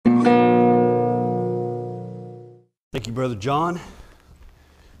Thank you, Brother John.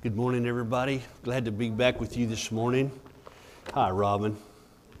 Good morning, everybody. Glad to be back with you this morning. Hi, Robin.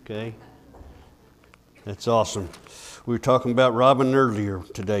 Okay. That's awesome. We were talking about Robin earlier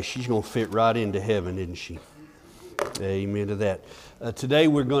today. She's going to fit right into heaven, isn't she? Amen to that. Today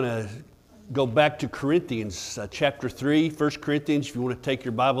we're going to go back to Corinthians, chapter 3, 1 Corinthians, if you want to take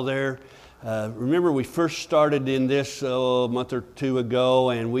your Bible there. Remember, we first started in this a month or two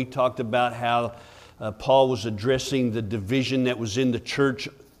ago, and we talked about how Paul was addressing the division that was in the church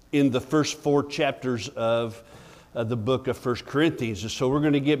in the first 4 chapters of the book of 1 Corinthians. And so we're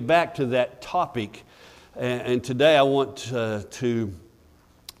going to get back to that topic. And today I want to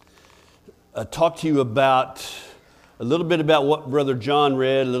talk to you about a little bit about what Brother John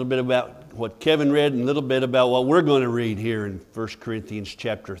read, a little bit about what Kevin read, and a little bit about what we're going to read here in 1 Corinthians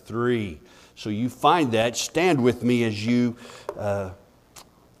chapter 3. So you find that. Stand with me as you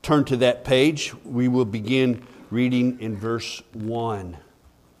turn to that page. We will begin reading in verse 1.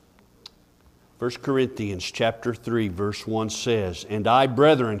 1 Corinthians chapter 3 verse 1 says, "And I,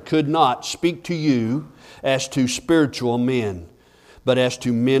 brethren, could not speak to you as to spiritual men, but as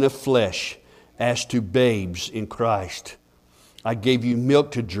to men of flesh, as to babes in Christ. I gave you milk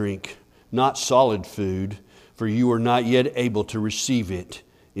to drink, not solid food, for you are not yet able to receive it.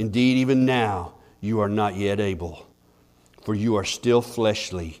 Indeed, even now you are not yet able, for you are still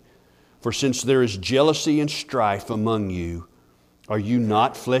fleshly. For since there is jealousy and strife among you, are you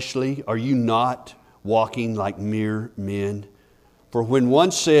not fleshly? Are you not walking like mere men? For when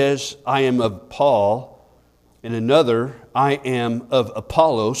one says, I am of Paul, and another, I am of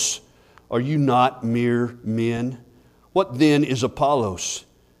Apollos, are you not mere men? What then is Apollos,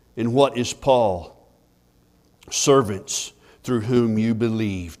 and what is Paul? Servants through whom you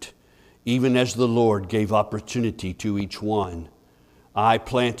believed, even as the Lord gave opportunity to each one. I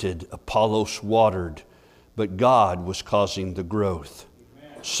planted, Apollos watered, but God was causing the growth.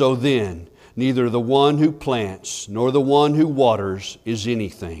 So then, neither the one who plants nor the one who waters is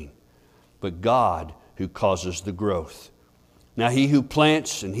anything, but God who causes the growth. Now he who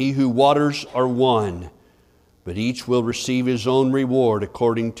plants and he who waters are one, but each will receive his own reward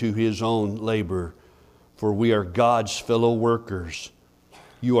according to his own labor. For we are God's fellow workers.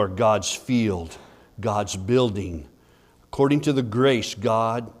 You are God's field, God's building. According to the grace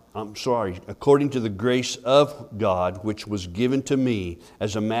of God, which was given to me,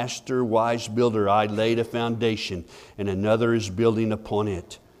 as a master wise builder, I laid a foundation, and another is building upon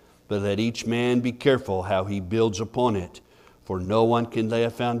it. But let each man be careful how he builds upon it, for no one can lay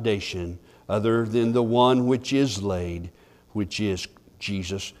a foundation other than the one which is laid, which is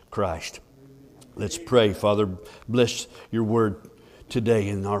Jesus Christ." Let's pray. Father, bless your word today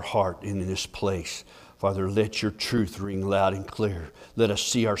in our heart and in this place. Father, let your truth ring loud and clear. Let us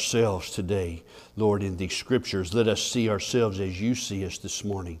see ourselves today, Lord, in these scriptures. Let us see ourselves as you see us this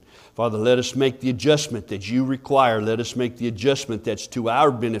morning. Father, let us make the adjustment that you require. Let us make the adjustment that's to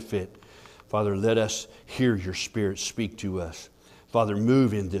our benefit. Father, let us hear your Spirit speak to us. Father,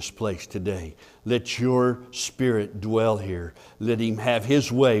 move in this place today. Let your Spirit dwell here. Let him have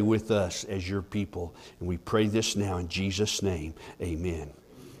his way with us as your people. And we pray this now in Jesus' name. Amen.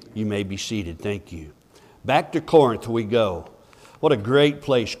 You may be seated. Thank you. Back to Corinth we go. What a great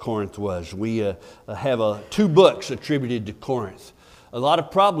place Corinth was. We have 2 books attributed to Corinth. A lot of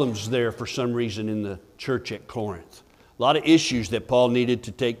problems there for some reason in the church at Corinth. A lot of issues that Paul needed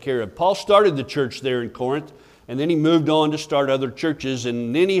to take care of. Paul started the church there in Corinth, and then he moved on to start other churches,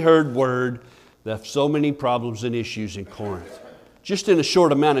 and then he heard word that so many problems and issues in Corinth. Just in a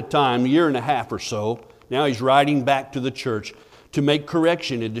short amount of time, a year and a half or so, now he's writing back to the church to make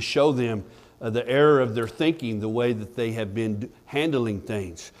correction and to show them the error of their thinking, the way that they have been handling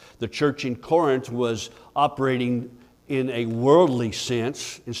things. The church in Corinth was operating in a worldly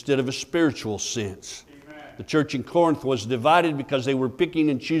sense instead of a spiritual sense. Amen. The church in Corinth was divided because they were picking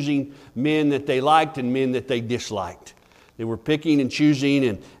and choosing men that they liked and men that they disliked. They were picking and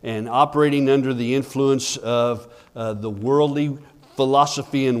choosing and operating under the influence of the worldly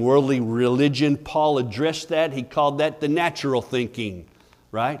philosophy and worldly religion. Paul addressed that. He called that the natural thinking,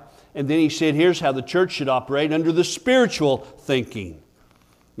 right? And then he said, here's how the church should operate under the spiritual thinking.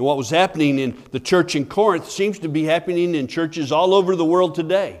 And what was happening in the church in Corinth seems to be happening in churches all over the world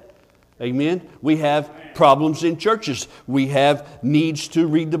today. Amen? We have problems in churches. We have needs to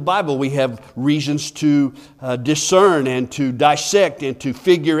read the Bible. We have reasons to discern and to dissect and to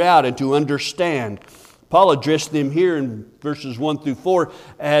figure out and to understand. Paul addressed them here in verses 1 through 4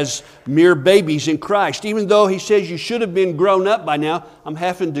 as mere babies in Christ. Even though he says you should have been grown up by now, I'm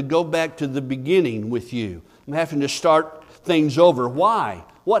having to go back to the beginning with you. I'm having to start things over. Why?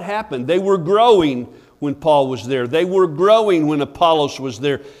 What happened? They were growing when Paul was there. They were growing when Apollos was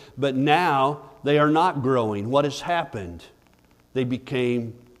there. But now they are not growing. What has happened? They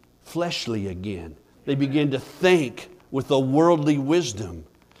became fleshly again. They began to think with a worldly wisdom.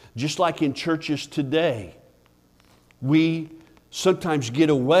 Just like in churches today, we sometimes get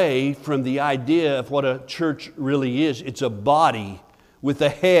away from the idea of what a church really is. It's a body with a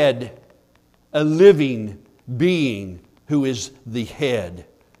head, a living being who is the head.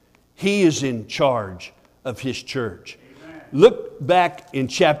 He is in charge of His church. Amen. Look back in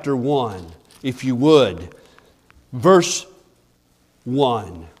chapter 1, if you would. Verse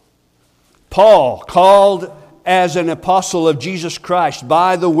 1. Paul, called as an apostle of Jesus Christ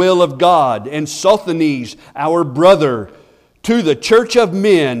by the will of God, and Sosthenes, our brother, to the church of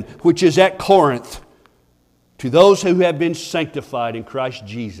men which is at Corinth, to those who have been sanctified in Christ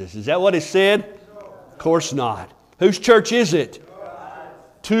Jesus. Is that what it said? Of course not. Whose church is it?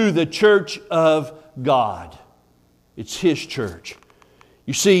 To the church of God. It's His church.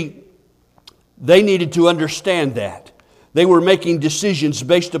 You see, they needed to understand that. They were making decisions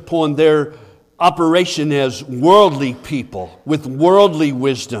based upon their operation as worldly people with worldly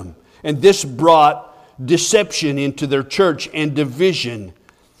wisdom. And this brought deception into their church and division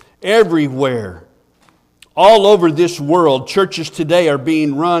everywhere. All over this world, churches today are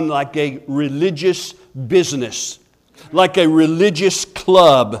being run like a religious business, like a religious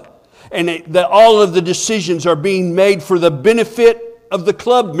club. And all of the decisions are being made for the benefit of the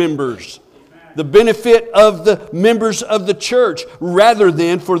club members, the benefit of the members of the church, rather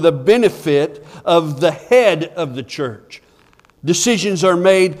than for the benefit of the head of the church. Decisions are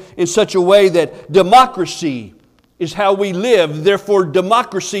made in such a way that democracy is how we live. Therefore,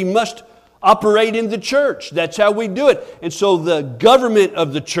 democracy must operate in the church. That's how we do it. And so the government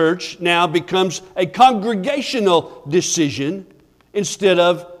of the church now becomes a congregational decision instead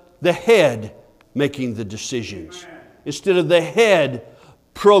of the head making the decisions. Instead of the head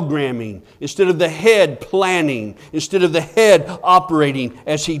programming, instead of the head planning, instead of the head operating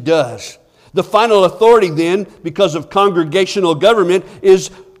as he does. The final authority then, because of congregational government,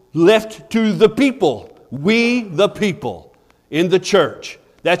 is left to the people. We, the people, in the church.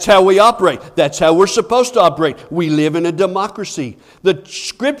 That's how we operate. That's how we're supposed to operate. We live in a democracy. The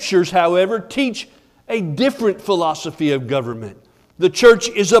Scriptures, however, teach a different philosophy of government. The church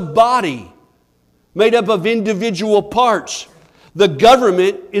is a body made up of individual parts. The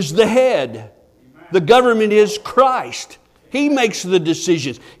government is the head. The government is Christ. He makes the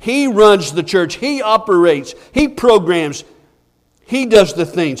decisions. He runs the church. He operates. He programs. He does the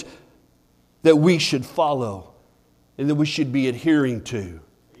things that we should follow and that we should be adhering to.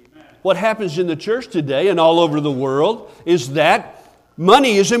 What happens in the church today and all over the world is that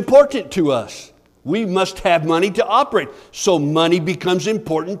money is important to us. We must have money to operate. So money becomes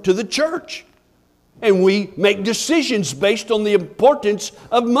important to the church. And we make decisions based on the importance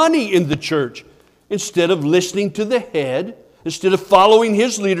of money in the church. Instead of listening to the head, instead of following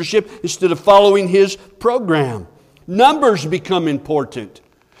his leadership, instead of following his program. Numbers become important.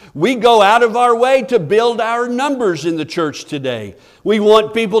 We go out of our way to build our numbers in the church today. We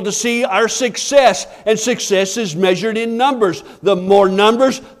want people to see our success, and success is measured in numbers. The more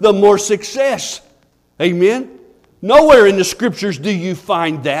numbers, the more success. Amen? Nowhere in the Scriptures do you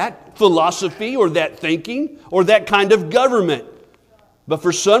find that philosophy or that thinking or that kind of government. But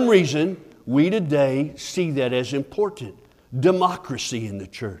for some reason, we today see that as important. Democracy in the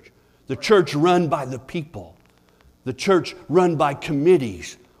church. The church run by the people. The church run by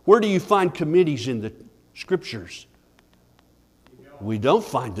committees. Where do you find committees in the Scriptures? We don't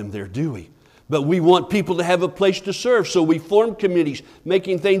find them there, do we? But we want people to have a place to serve, so we form committees,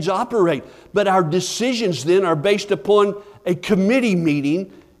 making things operate. But our decisions then are based upon a committee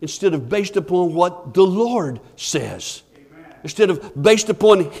meeting instead of based upon what the Lord says. Amen. Instead of based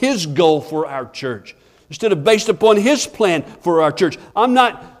upon His goal for our church. Instead of based upon His plan for our church. I'm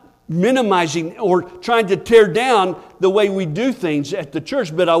not minimizing or trying to tear down the way we do things at the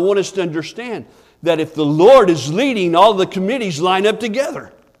church, but I want us to understand that if the Lord is leading, all the committees line up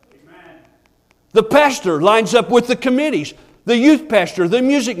together. Amen. The pastor lines up with the committees. The youth pastor, the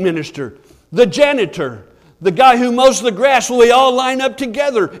music minister, the janitor, the guy who mows the grass, we all line up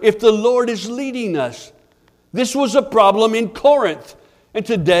together if the Lord is leading us. This was a problem in Corinth, and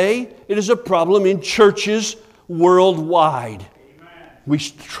today it is a problem in churches worldwide. We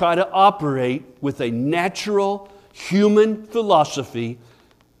try to operate with a natural human philosophy.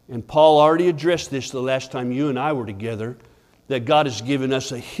 And Paul already addressed this the last time you and I were together, that God has given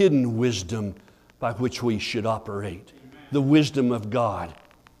us a hidden wisdom by which we should operate. Amen. The wisdom of God.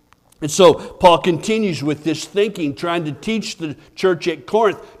 And so Paul continues with this thinking, trying to teach the church at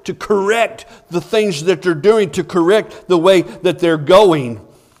Corinth to correct the things that they're doing, to correct the way that they're going.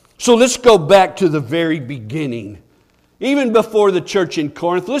 So let's go back to the very beginning. Even before the church in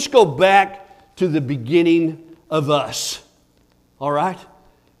Corinth, let's go back to the beginning of us. All right?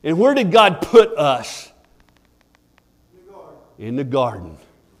 And where did God put us? In the garden.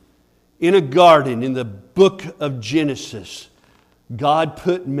 In a garden, in the book of Genesis. God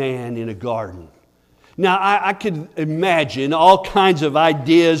put man in a garden. Now, I could imagine all kinds of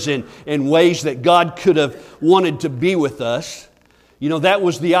ideas and ways that God could have wanted to be with us. You know, that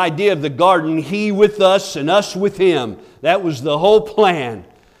was the idea of the garden, He with us and us with Him. That was the whole plan.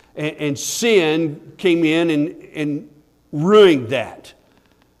 And sin came in and ruined that.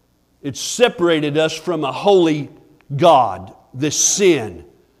 It separated us from a holy God, this sin.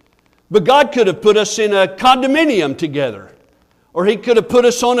 But God could have put us in a condominium together. Or He could have put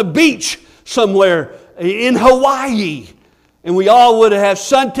us on a beach somewhere in Hawaii. And we all would have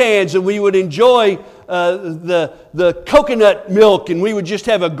suntans and we would enjoy the coconut milk and we would just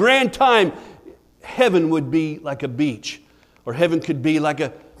have a grand time. Heaven would be like a beach. Or heaven could be like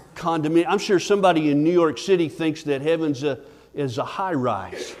a condominium. I'm sure somebody in New York City thinks that heaven's is a high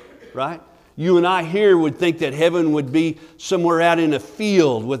rise, right? You and I here would think that heaven would be somewhere out in a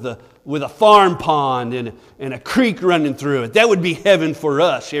field with a farm pond and a creek running through it. That would be heaven for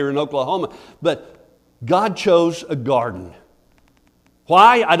us here in Oklahoma. But God chose a garden.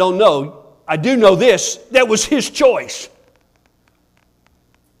 Why? I don't know. I do know this. That was His choice.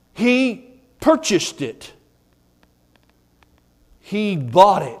 He purchased it. He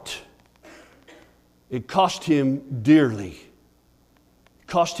bought it. It cost Him dearly. It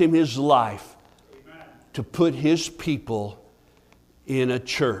cost Him His life to put His people in a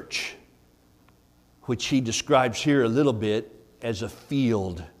church, which He describes here a little bit as a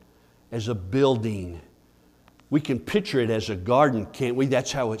field, as a building. We can picture it as a garden, can't we?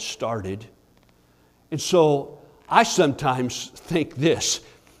 That's how it started. And so I sometimes think this,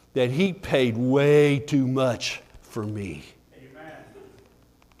 that He paid way too much for me.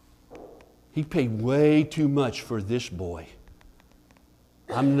 Amen. He paid way too much for this boy.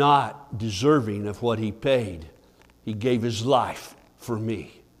 I'm not deserving of what He paid. He gave His life for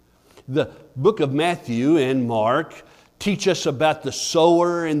me. The book of Matthew and Mark teach us about the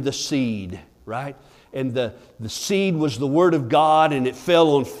sower and the seed, right? And the seed was the Word of God, and it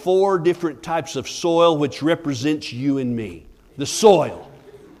fell on 4 different types of soil, which represents you and me. The soil.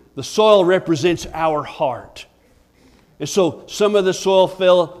 The soil represents our heart. And so some of the soil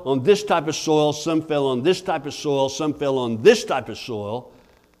fell on this type of soil, some fell on this type of soil, some fell on this type of soil.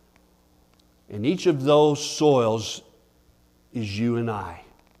 And each of those soils is you and I.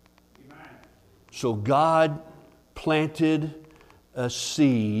 Amen. So God planted a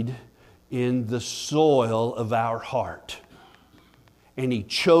seed in the soil of our heart. And He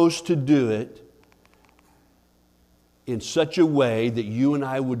chose to do it in such a way that you and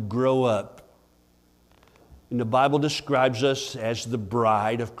I would grow up. And the Bible describes us as the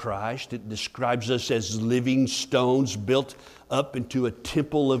bride of Christ. It describes us as living stones built up into a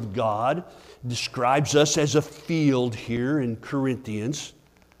temple of God. It describes us as a field here in Corinthians,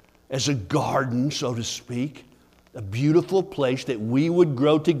 as a garden, so to speak. A beautiful place that we would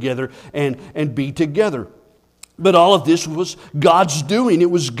grow together and be together. But all of this was God's doing. It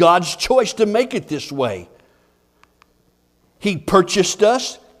was God's choice to make it this way. He purchased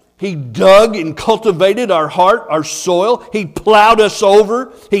us. He dug and cultivated our heart, our soil. He plowed us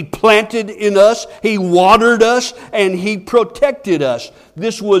over. He planted in us. He watered us. And He protected us.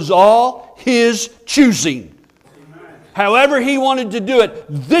 This was all His choosing. Amen. However He wanted to do it,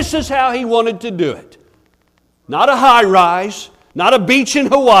 this is how He wanted to do it. Not a high rise, not a beach in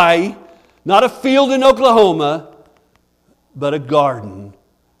Hawaii, not a field in Oklahoma, but a garden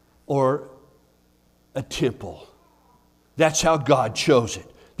or a temple. That's how God chose it.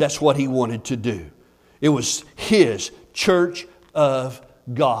 That's what He wanted to do. It was His church of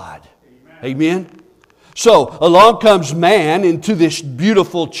God. Amen? So along comes man into this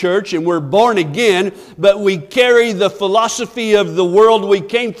beautiful church, and we're born again, but we carry the philosophy of the world we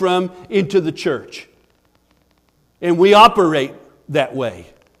came from into the church. And we operate that way.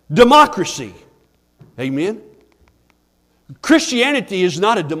 Democracy. Amen? Christianity is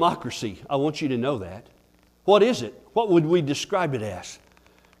not a democracy. I want you to know that. What is it? What would we describe it as?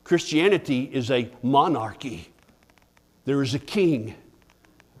 Christianity is a monarchy. There is a king,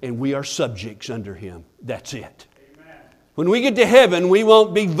 and we are subjects under him. That's it. Amen. When we get to heaven, we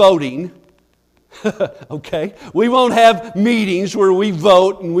won't be voting. Okay? We won't have meetings where we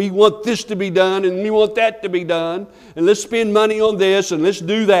vote and we want this to be done and we want that to be done and let's spend money on this and let's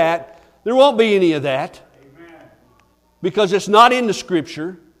do that. There won't be any of that. Amen. Because it's not in the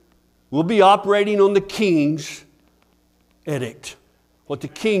Scripture. We'll be operating on the King's edict, what the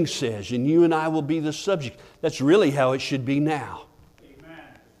King says, and you and I will be the subject. That's really how it should be now. Amen.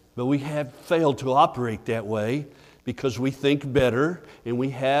 But we have failed to operate that way because we think better and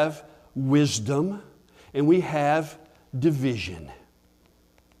we have wisdom, and we have division.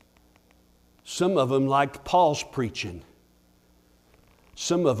 Some of them liked Paul's preaching.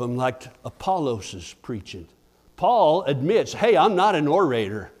 Some of them liked Apollos' preaching. Paul admits, hey, I'm not an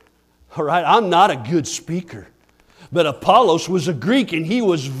orator. All right, I'm not a good speaker. But Apollos was a Greek, and he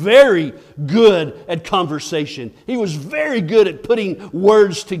was very good at conversation. He was very good at putting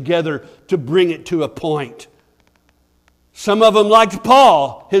words together to bring it to a point. Some of them liked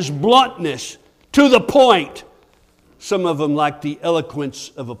Paul, his bluntness, to the point. Some of them liked the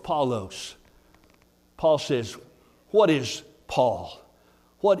eloquence of Apollos. Paul says, what is Paul?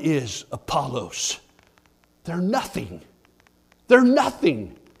 What is Apollos? They're nothing. They're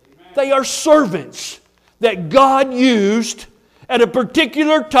nothing. They are servants that God used at a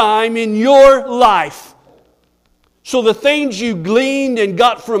particular time in your life. So the things you gleaned and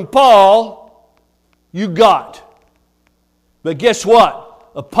got from Paul, you got. But guess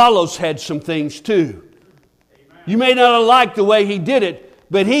what? Apollos had some things too. Amen. You may not have liked the way he did it,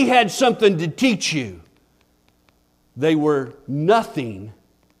 but he had something to teach you. They were nothing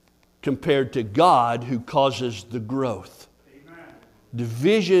compared to God who causes the growth. Amen.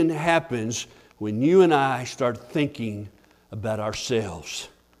 Division happens when you and I start thinking about ourselves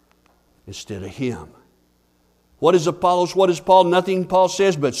instead of Him. What is Apollos? What is Paul? Nothing, Paul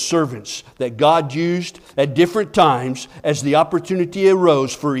says, but servants that God used at different times as the opportunity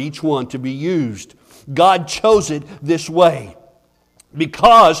arose for each one to be used. God chose it this way.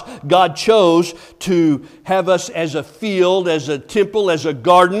 Because God chose to have us as a field, as a temple, as a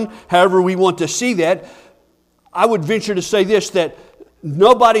garden, however we want to see that, I would venture to say this, that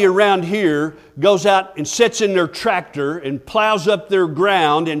nobody around here goes out and sits in their tractor and plows up their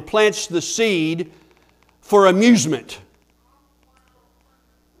ground and plants the seed for amusement.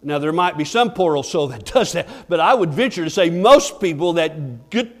 Now, there might be some poor old soul that does that, but I would venture to say most people that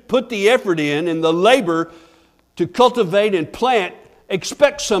put the effort in and the labor to cultivate and plant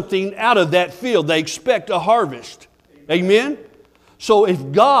expect something out of that field. They expect a harvest. Amen? So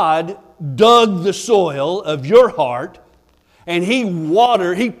if God dug the soil of your heart and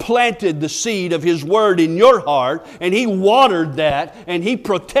He planted the seed of His Word in your heart and He watered that and He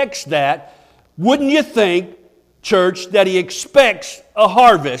protects that, wouldn't you think, church, that He expects a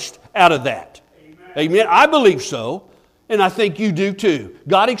harvest out of that? Amen. Amen. I believe so, and I think you do too.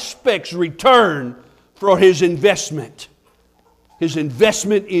 God expects return for His investment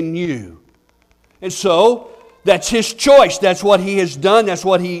in you. And so, that's His choice. That's what He has done. That's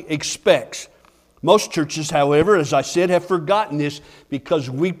what He expects. Most churches, however, as I said, have forgotten this because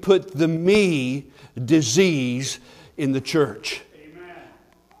we put the me disease in the church.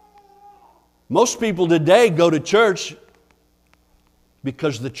 Most people today go to church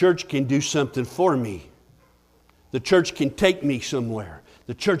because the church can do something for me. The church can take me somewhere.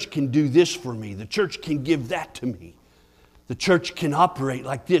 The church can do this for me. The church can give that to me. The church can operate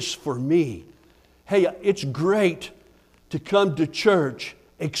like this for me. Hey, it's great to come to church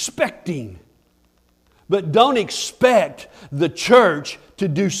expecting. But don't expect the church to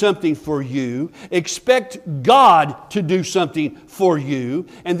do something for you. Expect God to do something for you.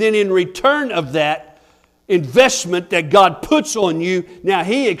 And then in return of that investment that God puts on you, now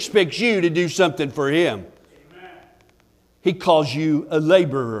He expects you to do something for Him. Amen. He calls you a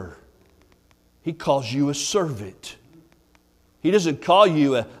laborer. He calls you a servant. He doesn't call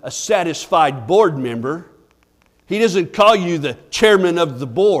you a satisfied board member. He doesn't call you the chairman of the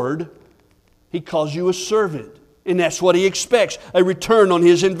board. He calls you a servant. And that's what He expects, a return on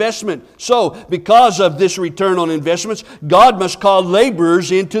His investment. So, because of this return on investments, God must call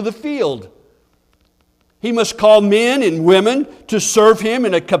laborers into the field. He must call men and women to serve Him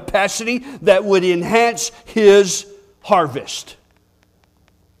in a capacity that would enhance His harvest.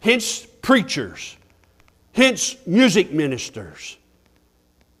 Hence, preachers. Hence, music ministers.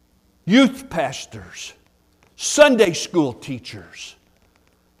 Youth pastors. Sunday school teachers.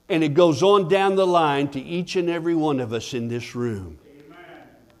 And it goes on down the line to each and every one of us in this room. Amen.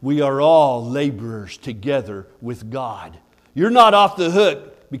 We are all laborers together with God. You're not off the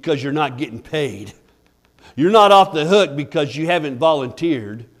hook because you're not getting paid. You're not off the hook because you haven't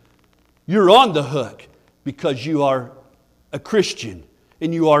volunteered. You're on the hook because you are a Christian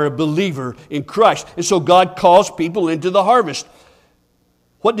and you are a believer in Christ. And so God calls people into the harvest.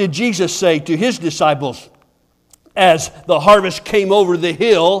 What did Jesus say to His disciples as the harvest came over the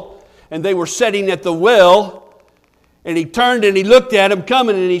hill and they were sitting at the well? And He turned and He looked at them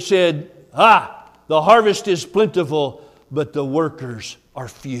coming and He said, the harvest is plentiful, but the workers are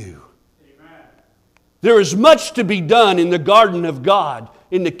few. Amen. There is much to be done in the garden of God,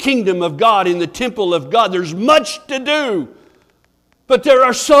 in the kingdom of God, in the temple of God. There's much to do. But there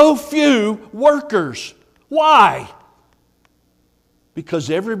are so few workers. Why? Because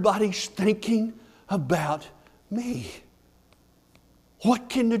everybody's thinking about me. What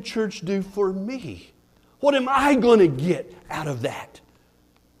can the church do for me? What am I going to get out of that?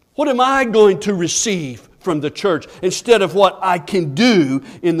 What am I going to receive from the church instead of what I can do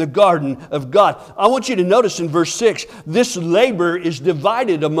in the garden of God? I want you to notice in verse 6, this labor is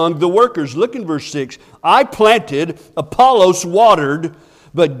divided among the workers. Look in verse 6. I planted, Apollos watered,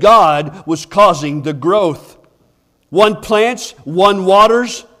 but God was causing the growth. One plants, one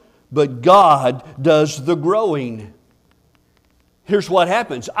waters, but God does the growing. Here's what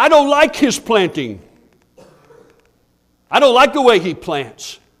happens. I don't like his planting. I don't like the way he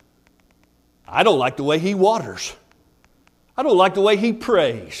plants. I don't like the way he waters. I don't like the way he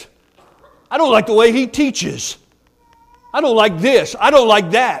prays. I don't like the way he teaches. I don't like this. I don't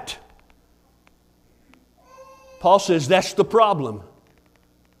like that. Paul says that's the problem.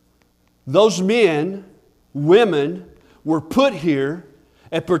 Those men, women, were put here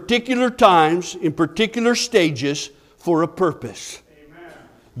at particular times, in particular stages, for a purpose. Amen.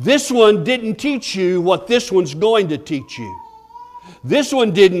 This one didn't teach you what this one's going to teach you. This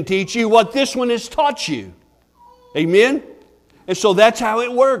one didn't teach you what this one has taught you. Amen? And so that's how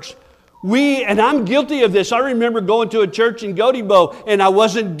it works. And I'm guilty of this. I remember going to a church in Godibo and I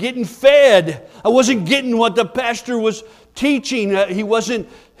wasn't getting fed. I wasn't getting what the pastor was teaching. He wasn't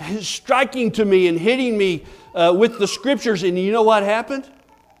striking to me and hitting me with the scriptures. And you know what happened?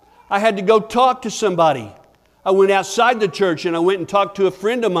 I had to go talk to somebody. I went outside the church and I went and talked to a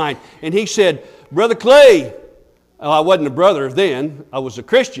friend of mine. And he said, Brother Clay. I wasn't a brother then. I was a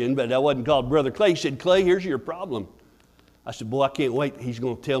Christian, but I wasn't called Brother Clay. He said, Clay, here's your problem. I said, boy, I can't wait. He's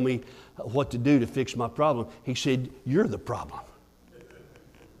going to tell me what to do to fix my problem. He said, you're the problem.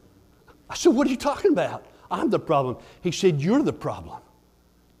 I said, what are you talking about? I'm the problem. He said, you're the problem.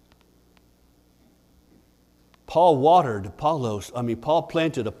 Paul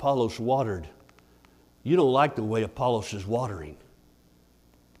planted, Apollos watered. You don't like the way Apollos is watering.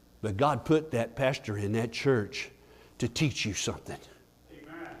 But God put that pastor in that church to teach you something.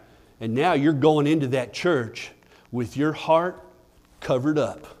 Amen. And now you're going into that church with your heart covered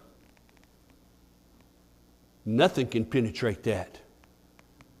up. Nothing can penetrate that.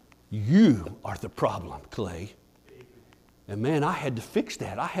 You are the problem, Clay. And man, I had to fix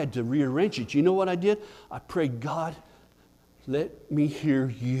that. I had to rearrange it. You know what I did? I prayed, God, let me hear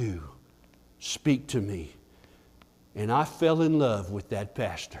you speak to me. And I fell in love with that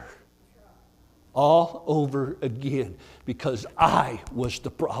pastor. All over again, because I was the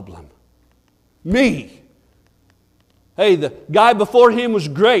problem. Me. Hey, the guy before him was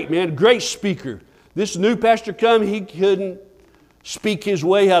great, man, great speaker. This new pastor come, he couldn't speak his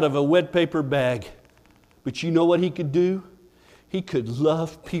way out of a wet paper bag. But you know what he could do? He could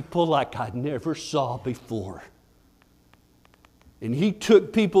love people like I never saw before. And he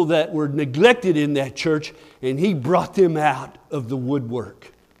took people that were neglected in that church and he brought them out of the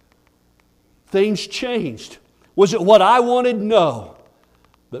woodwork. Things changed. Was it what I wanted? No.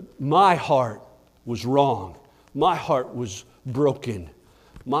 But my heart was wrong. My heart was broken.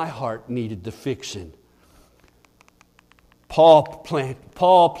 My heart needed the fixing. Paul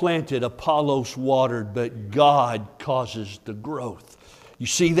planted, Apollos watered, but God causes the growth. You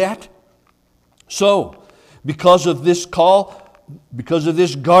see that? So, because of this call, because of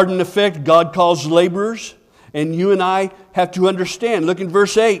this garden effect, God calls laborers. And you and I have to understand, look in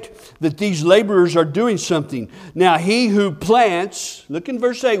verse 8, that these laborers are doing something. Now he who plants, look in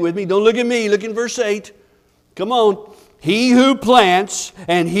verse 8 with me, don't look at me, look in verse 8. Come on. He who plants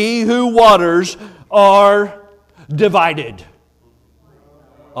and he who waters are divided,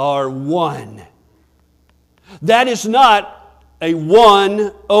 are one. That is not a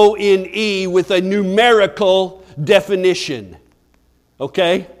one, O-N-E, with a numerical definition.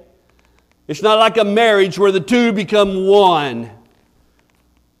 Okay? It's not like a marriage where the two become one.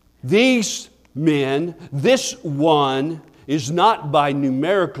 These men, this one, is not by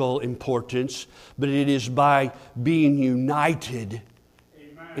numerical importance, but it is by being united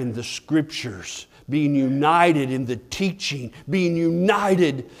in the Scriptures, being united in the teaching, being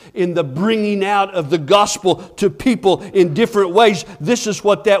united in the bringing out of the gospel to people in different ways. This is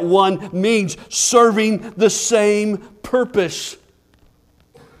what that one means, serving the same purpose.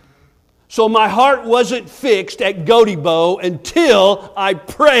 So my heart wasn't fixed at Godibo until I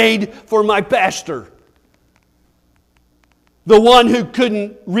prayed for my pastor. The one who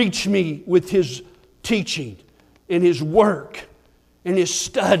couldn't reach me with his teaching and his work and his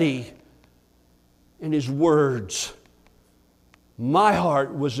study and his words. My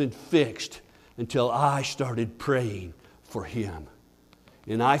heart wasn't fixed until I started praying for him.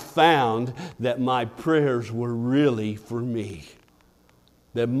 And I found that my prayers were really for me.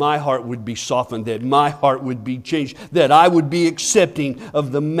 That my heart would be softened, that my heart would be changed, that I would be accepting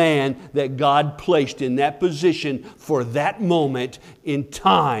of the man that God placed in that position for that moment in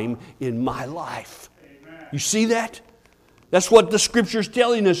time in my life. Amen. You see that? That's what the Scripture's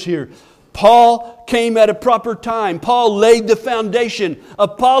telling us here. Paul came at a proper time. Paul laid the foundation.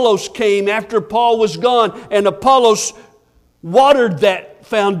 Apollos came after Paul was gone, and Apollos watered that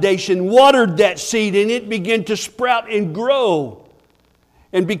foundation, watered that seed, and it began to sprout and grow.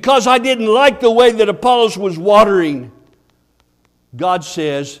 And because I didn't like the way that Apollos was watering, God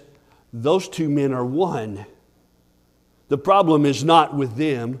says, those two men are one. The problem is not with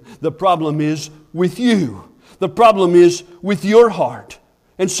them. The problem is with you. The problem is with your heart.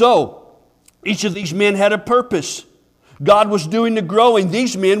 And so, each of these men had a purpose. God was doing the growing.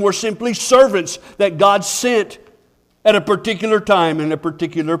 These men were simply servants that God sent at a particular time in a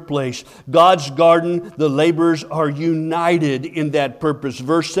particular place. God's garden, the laborers are united in that purpose.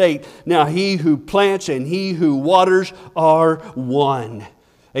 Verse 8, now he who plants and he who waters are one.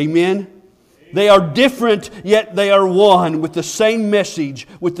 Amen? They are different, yet they are one, with the same message,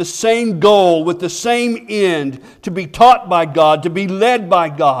 with the same goal, with the same end, to be taught by God, to be led by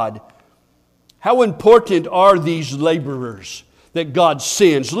God. How important are these laborers that God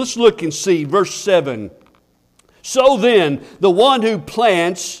sends? Let's look and see verse 7. So then, the one who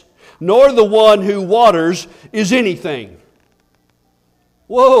plants, nor the one who waters is anything.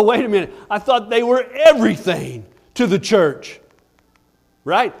 Whoa, wait a minute. I thought they were everything to the church.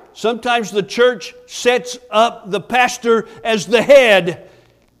 Right? Sometimes the church sets up the pastor as the head.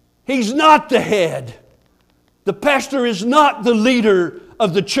 He's not the head. The pastor is not the leader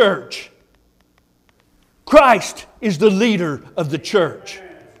of the church. Christ is the leader of the church.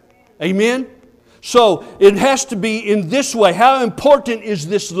 Amen? So it has to be in this way. How important is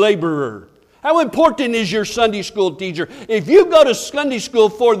this laborer? How important is your Sunday school teacher? If you go to Sunday school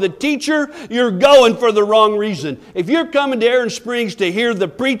for the teacher, you're going for the wrong reason. If you're coming to Aaron Springs to hear the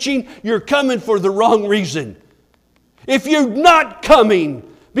preaching, you're coming for the wrong reason. If you're not coming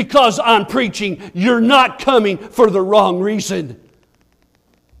because I'm preaching, you're not coming for the wrong reason.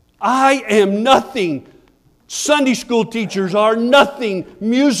 I am nothing. Sunday school teachers are nothing.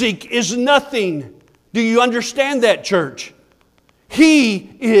 Music is nothing. Do you understand that, church?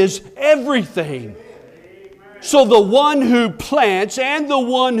 He is everything. So the one who plants and the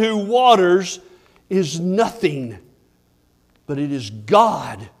one who waters is nothing. But it is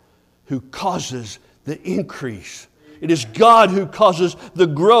God who causes the increase. It is God who causes the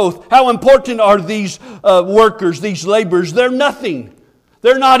growth. How important are these workers, these laborers? They're nothing.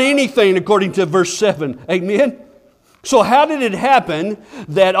 They're not anything according to verse 7. Amen? So how did it happen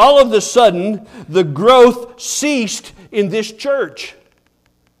that all of a sudden the growth ceased in this church?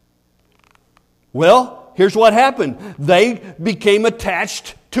 Well, here's what happened. They became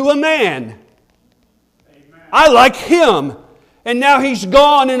attached to a man. Amen. I like him. And now he's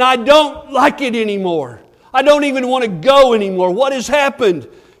gone and I don't like it anymore. I don't even want to go anymore. What has happened?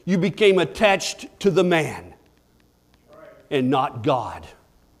 You became attached to the man and not God.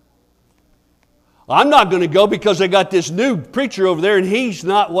 I'm not going to go because I got this new preacher over there and he's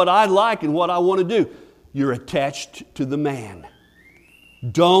not what I like and what I want to do. You're attached to the man.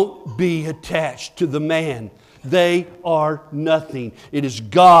 Don't be attached to the man. They are nothing. It is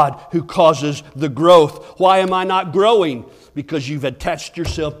God who causes the growth. Why am I not growing? Because you've attached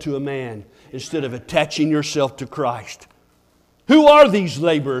yourself to a man instead of attaching yourself to Christ. Who are these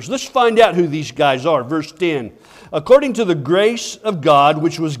laborers? Let's find out who these guys are. Verse 10. According to the grace of God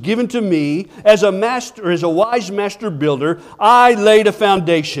which was given to me as a wise master builder, I laid a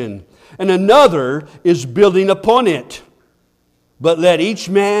foundation, and another is building upon it. But let each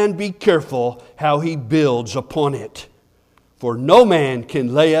man be careful how he builds upon it. For no man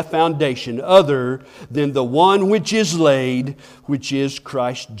can lay a foundation other than the one which is laid, which is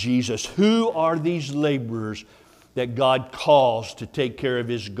Christ Jesus. Who are these laborers that God calls to take care of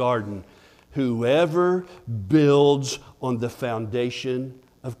His garden? Whoever builds on the foundation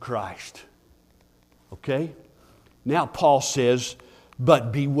of Christ. Okay? Now Paul says,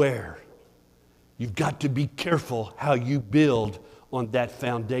 but beware. You've got to be careful how you build on that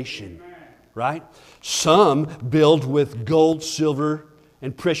foundation. Right? Some build with gold, silver,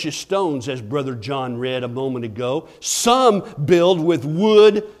 and precious stones, as Brother John read a moment ago. Some build with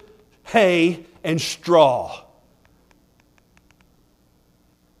wood, hay, and straw.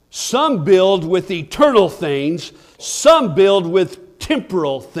 Some build with eternal things. Some build with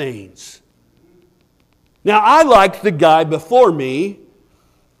temporal things. Now, I like the guy before me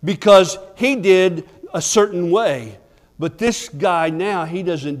because he did a certain way. But this guy now, he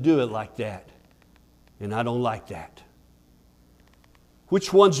doesn't do it like that. And I don't like that.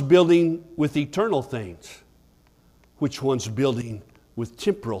 Which one's building with eternal things? Which one's building with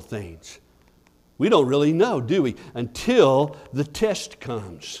temporal things? We don't really know, do we? Until the test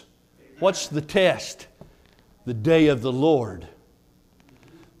comes. What's the test? The day of the Lord.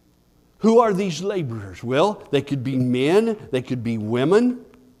 Who are these laborers? Well, they could be men, they could be women.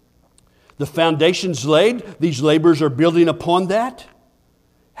 The foundation's laid. These laborers are building upon that.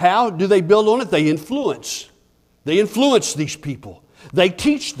 How do they build on it? They influence. They influence these people. They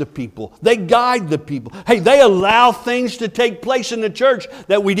teach the people. They guide the people. Hey, they allow things to take place in the church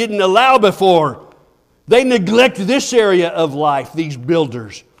that we didn't allow before. They neglect this area of life, these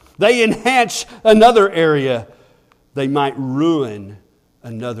builders. They enhance another area. They might ruin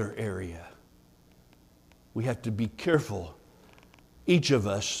another area. We have to be careful, each of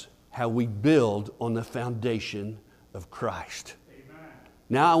us, how we build on the foundation of Christ. Amen.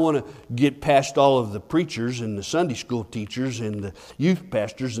 Now I want to get past all of the preachers and the Sunday school teachers and the youth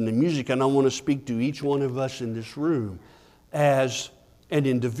pastors and the music, and I want to speak to each one of us in this room as an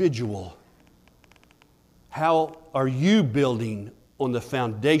individual. How are you building on the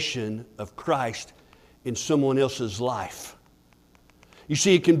foundation of Christ in someone else's life? You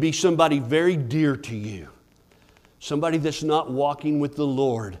see, it can be somebody very dear to you, somebody that's not walking with the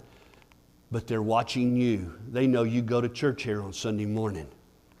Lord, but they're watching you. They know you go to church here on Sunday morning.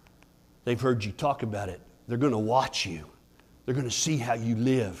 They've heard you talk about it. They're going to watch you. They're going to see how you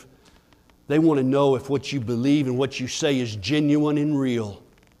live. They want to know if what you believe and what you say is genuine and real.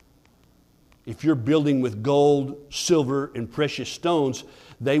 If you're building with gold, silver, and precious stones,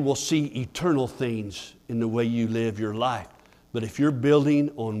 they will see eternal things in the way you live your life. But if you're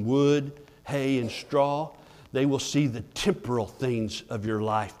building on wood, hay, and straw, they will see the temporal things of your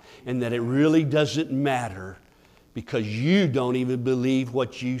life, and that it really doesn't matter because you don't even believe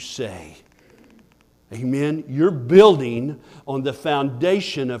what you say. Amen? You're building on the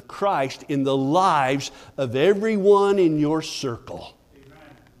foundation of Christ in the lives of everyone in your circle.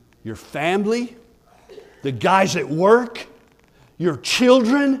 Amen. Your family, the guys at work, your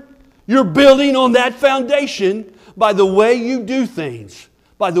children. You're building on that foundation by the way you do things,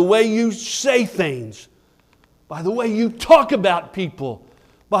 by the way you say things, by the way you talk about people,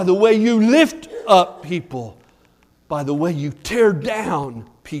 by the way you lift up people, by the way you tear down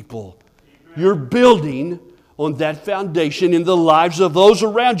people. You're building on that foundation in the lives of those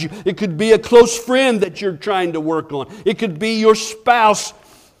around you. It could be a close friend that you're trying to work on. It could be your spouse.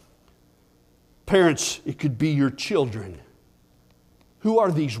 Parents, it could be your children. Who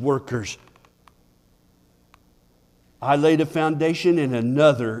are these workers? I laid a foundation and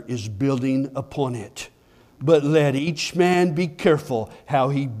another is building upon it. But let each man be careful how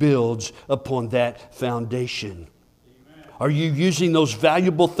he builds upon that foundation. Amen. Are you using those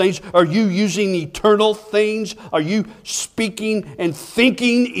valuable things? Are you using eternal things? Are you speaking and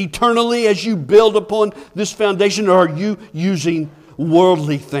thinking eternally as you build upon this foundation? Or are you using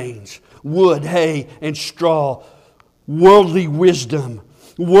worldly things? Wood, hay, and straw. Worldly wisdom.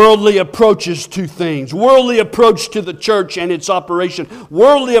 Worldly approaches to things. Worldly approach to the church and its operation.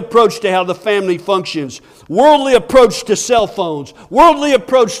 Worldly approach to how the family functions. Worldly approach to cell phones. Worldly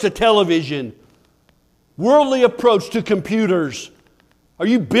approach to television. Worldly approach to computers. Are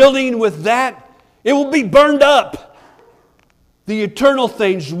you building with that? It will be burned up. The eternal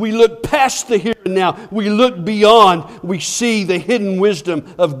things, we look past the here and now. We look beyond. We see the hidden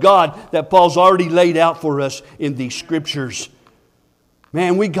wisdom of God that Paul's already laid out for us in these scriptures.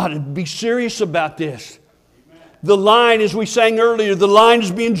 Man, we got to be serious about this. Amen. The line, as we sang earlier, the line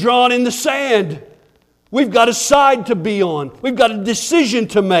is being drawn in the sand. We've got a side to be on. We've got a decision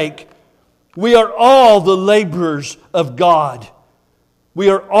to make. We are all the laborers of God. We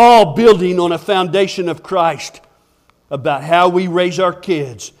are all building on a foundation of Christ about how we raise our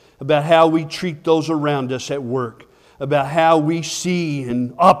kids, about how we treat those around us at work, about how we see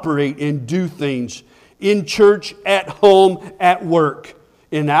and operate and do things in church, at home, at work.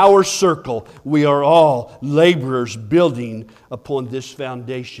 In our circle, we are all laborers building upon this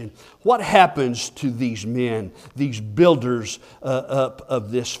foundation. What happens to these men, these builders up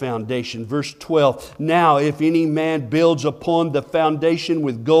of this foundation? Verse 12, now if any man builds upon the foundation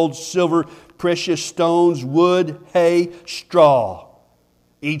with gold, silver, precious stones, wood, hay, straw,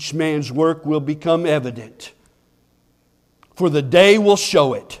 each man's work will become evident. For the day will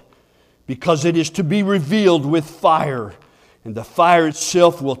show it, because it is to be revealed with fire. And the fire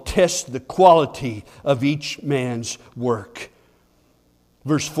itself will test the quality of each man's work.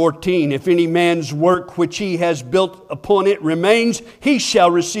 Verse 14, if any man's work which he has built upon it remains, he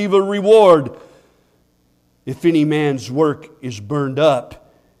shall receive a reward. If any man's work is burned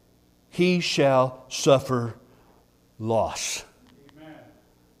up, he shall suffer loss. Amen.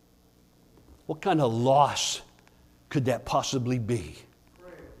 What kind of loss could that possibly be?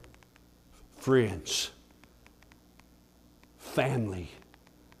 Friends. Family,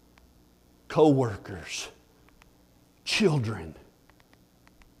 co-workers, children,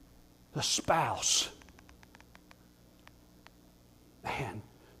 a spouse. Man,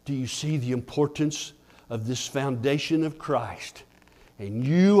 do you see the importance of this foundation of Christ? And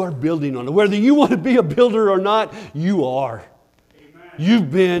you are building on it. Whether you want to be a builder or not, you are. Amen. You've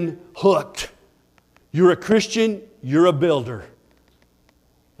been hooked. You're a Christian, you're a builder.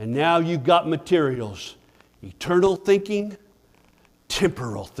 And now you've got materials. Eternal thinking,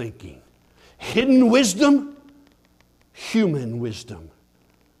 temporal thinking, hidden wisdom, human wisdom.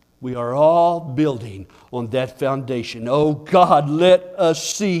 We are all building on that foundation. Oh God, let us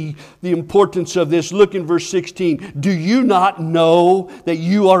see the importance of this. Look in verse 16. Do you not know that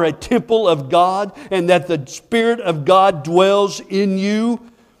you are a temple of God and that the Spirit of God dwells in you?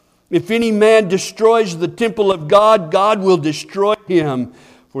 If any man destroys the temple of God, God will destroy him.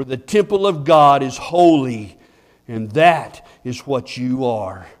 For the temple of God is holy, and that is what you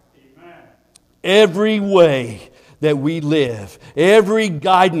are. Amen. Every way that we live, every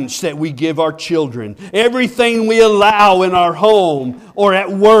guidance that we give our children, everything we allow in our home or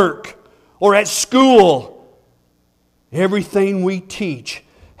at work or at school, everything we teach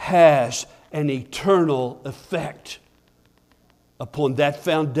has an eternal effect upon that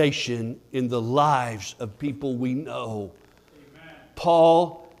foundation in the lives of people we know. Amen.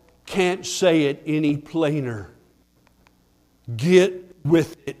 Paul can't say it any plainer. Get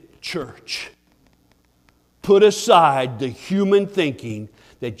with it, church. Put aside the human thinking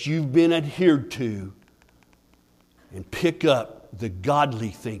that you've been adhered to and pick up the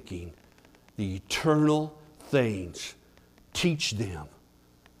godly thinking, the eternal things. Teach them.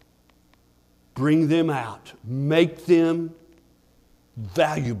 Bring them out. Make them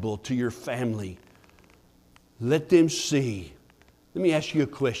valuable to your family. Let them see. Let me ask you a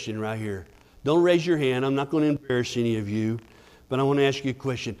question right here. Don't raise your hand. I'm not going to embarrass any of you. But I want to ask you a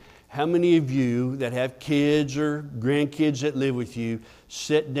question. How many of you that have kids or grandkids that live with you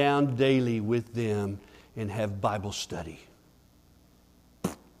sit down daily with them and have Bible study?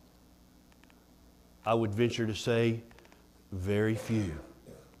 I would venture to say very few.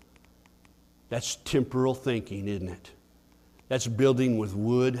 That's temporal thinking, isn't it? That's building with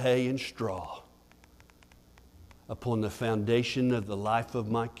wood, hay, and straw upon the foundation of the life of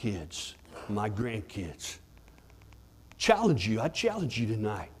my kids, my grandkids. I challenge you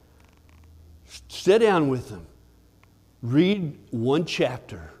tonight. Sit down with them. Read one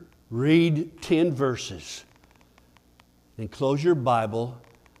chapter. Read 10 verses. And close your Bible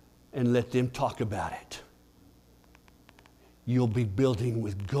and let them talk about it. You'll be building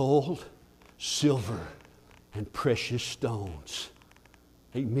with gold, silver, and precious stones.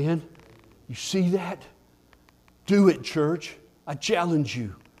 Amen? You see that? Do it, church. I challenge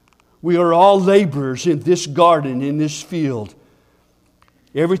you. We are all laborers in this garden, in this field.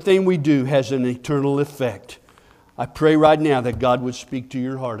 Everything we do has an eternal effect. I pray right now that God would speak to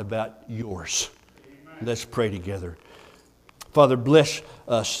your heart about yours. Amen. Let's pray together. Father, bless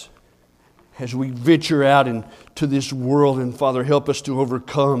us as we venture out into this world. And Father, help us to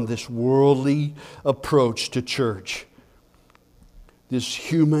overcome this worldly approach to church. This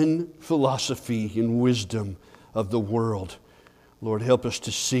human philosophy and wisdom of the world. Lord, help us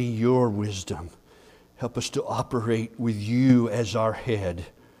to see your wisdom. Help us to operate with you as our head.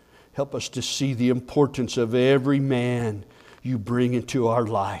 Help us to see the importance of every man you bring into our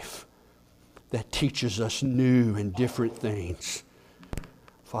life that teaches us new and different things.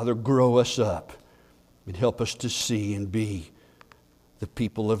 Father, grow us up and help us to see and be the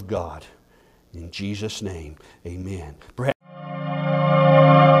people of God. In Jesus' name, amen. Perhaps